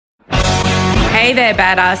Hey there,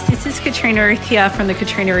 badass. This is Katrina Ruth here from The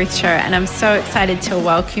Katrina Ruth Show, and I'm so excited to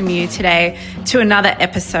welcome you today to another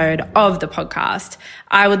episode of the podcast.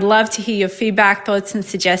 I would love to hear your feedback, thoughts, and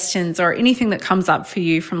suggestions, or anything that comes up for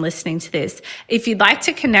you from listening to this. If you'd like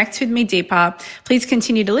to connect with me deeper, please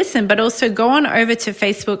continue to listen, but also go on over to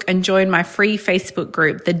Facebook and join my free Facebook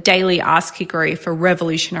group, The Daily Ask Hickory for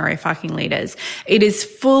Revolutionary Fucking Leaders. It is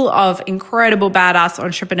full of incredible badass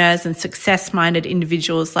entrepreneurs and success-minded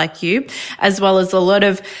individuals like you, as well as a lot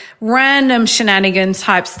of random shenanigans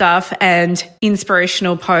type stuff and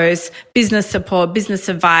inspirational posts, business support, business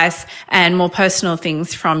advice, and more personal things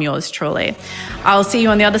from yours truly. I'll see you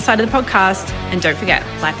on the other side of the podcast. And don't forget,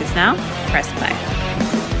 life is now. Press play.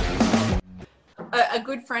 A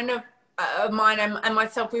good friend of mine and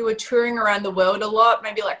myself, we were touring around the world a lot,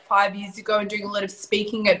 maybe like 5 years ago, and doing a lot of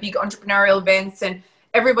speaking at big entrepreneurial events. And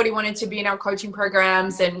everybody wanted to be in our coaching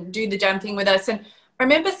programs and do the damn thing with us. And I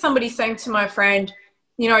remember somebody saying to my friend,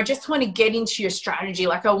 you know, I just want to get into your strategy.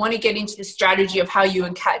 Like, I want to get into the strategy of how you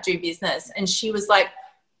and Kat do business. And she was like,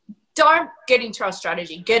 don't get into our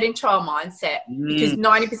strategy, get into our mindset, because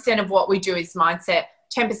 90% of what we do is mindset,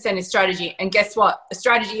 10% is strategy. And guess what? The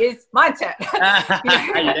strategy is mindset.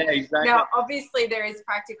 Yeah, exactly. Now, obviously, there is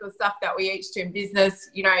practical stuff that we each do in business.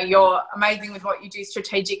 You know, you're amazing with what you do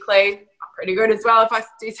strategically. I'm pretty good as well, if I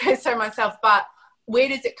do say so myself. But where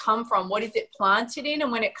does it come from? What is it planted in?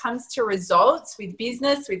 And when it comes to results with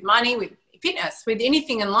business, with money, with fitness, with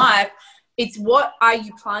anything in life, it's what are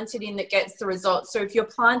you planted in that gets the results. So if you're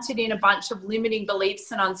planted in a bunch of limiting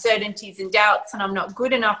beliefs and uncertainties and doubts and I'm not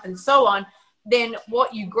good enough and so on, then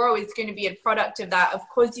what you grow is going to be a product of that. Of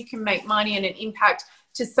course, you can make money and an impact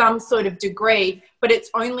to some sort of degree, but it's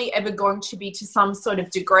only ever going to be to some sort of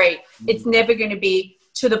degree. It's never going to be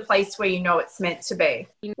to the place where you know it's meant to be.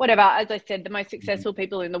 Whatever, as I said, the most successful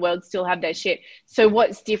people in the world still have their shit. So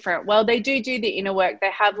what's different? Well, they do the inner work.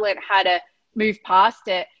 They have learned how to move past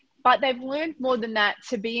it. But they've learned more than that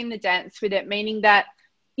to be in the dance with it, meaning that,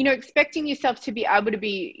 you know, expecting yourself to be able to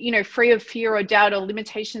be, you know, free of fear or doubt or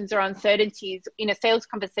limitations or uncertainties in a sales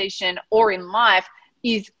conversation or in life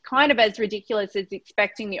is kind of as ridiculous as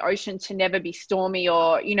expecting the ocean to never be stormy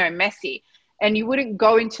or, you know, messy. And you wouldn't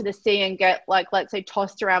go into the sea and get, like, let's say,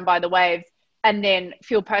 tossed around by the waves and then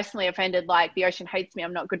feel personally offended, like the ocean hates me,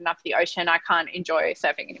 I'm not good enough for the ocean, I can't enjoy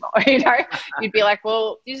surfing anymore. You know, you'd be like,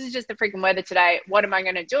 well, this is just the freaking weather today, what am I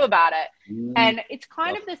going to do about it? And it's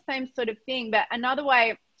kind of the same sort of thing. But another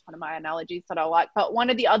way, it's one of my analogies that I like, but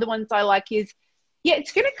one of the other ones I like is, yeah,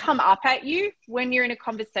 it's going to come up at you when you're in a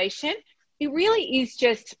conversation. It really is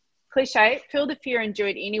just cliche, feel the fear and do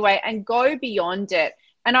it anyway, and go beyond it.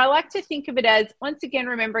 And I like to think of it as, once again,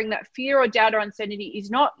 remembering that fear or doubt or uncertainty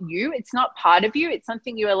is not you. It's not part of you. It's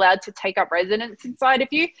something you're allowed to take up residence inside of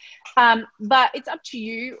you. But it's up to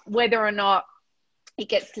you whether or not it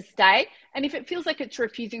gets to stay. And if it feels like it's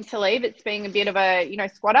refusing to leave, it's being a bit of a, you know,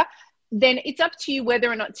 squatter, then it's up to you whether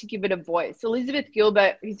or not to give it a voice. Elizabeth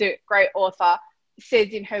Gilbert, who's a great author, says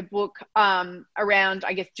in her book around,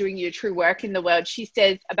 I guess, doing your true work in the world, she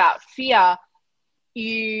says about fear,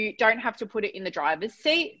 you don't have to put it in the driver's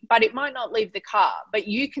seat, but it might not leave the car, but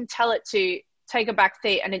you can tell it to take a back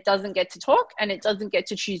seat and it doesn't get to talk and it doesn't get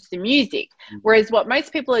to choose the music. Whereas what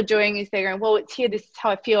most people are doing is they're going, well, it's here, this is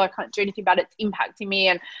how I feel, I can't do anything about it, it's impacting me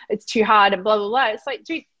and it's too hard and blah, blah, blah. It's like,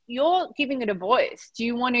 dude, you're giving it a voice. Do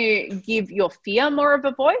you want to give your fear more of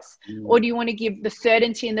a voice, or do you want to give the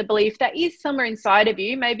certainty and the belief that is somewhere inside of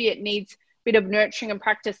you? Maybe it needs bit of nurturing and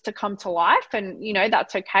practice to come to life, and you know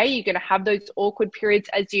that's okay. You're going to have those awkward periods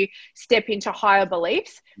as you step into higher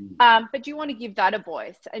beliefs, but do you want to give that a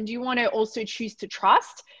voice, and do you want to also choose to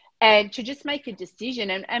trust and to just make a decision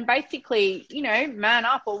and basically, you know, man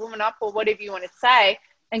up or woman up or whatever you want to say,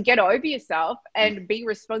 and get over yourself and be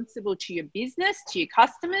responsible to your business, to your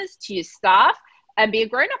customers, to your staff, and be a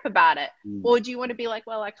grown up about it? Or do you want to be like,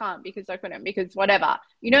 well, I can't because I couldn't, because whatever,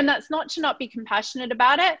 you know? And that's not to not be compassionate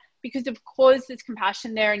about it, because of course there's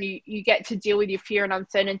compassion there and you get to deal with your fear and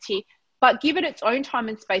uncertainty, but give it its own time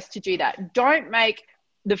and space to do that. Don't make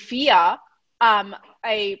the fear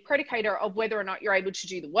a predicator of whether or not you're able to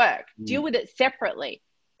do the work. Deal with it separately.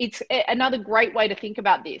 It's another great way to think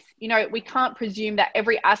about this. You know, we can't presume that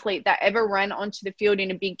every athlete that ever ran onto the field in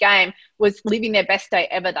a big game was living their best day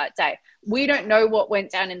ever that day. We don't know what went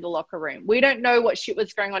down in the locker room. We don't know what shit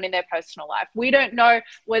was going on in their personal life. We don't know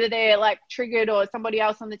whether they're like triggered or somebody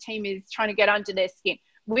else on the team is trying to get under their skin.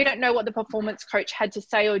 We don't know what the performance coach had to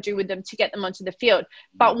say or do with them to get them onto the field.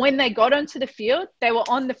 But when they got onto the field, they were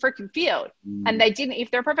on the freaking field. And they didn't,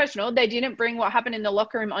 if they're a professional, they didn't bring what happened in the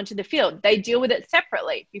locker room onto the field. They deal with it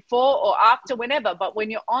separately, before or after, whenever. But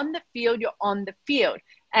when you're on the field, you're on the field.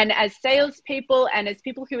 And as salespeople and as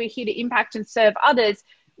people who are here to impact and serve others,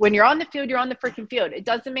 when you're on the field, you're on the freaking field. It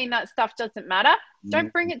doesn't mean that stuff doesn't matter.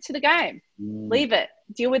 Don't bring it to the game. Leave it.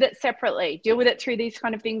 Deal with it separately. Deal with it through these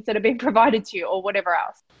kind of things that are being provided to you or whatever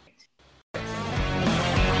else.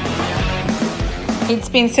 It's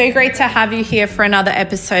been so great to have you here for another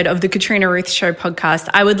episode of the Katrina Ruth Show podcast.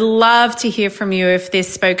 I would love to hear from you if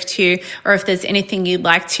this spoke to you, or if there's anything you'd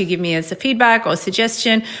like to give me as a feedback or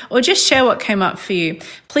suggestion, or just share what came up for you.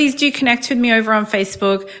 Please do connect with me over on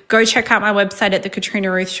Facebook. Go check out my website at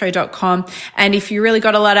thekatrinaruthshow.com. And if you really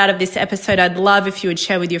got a lot out of this episode, I'd love if you would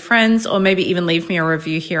share with your friends, or maybe even leave me a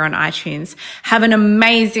review here on iTunes. Have an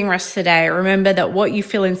amazing rest of the day. Remember that what you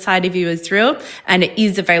feel inside of you is real, and it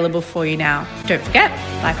is available for you now. Don't forget,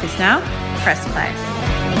 life is now. Press play.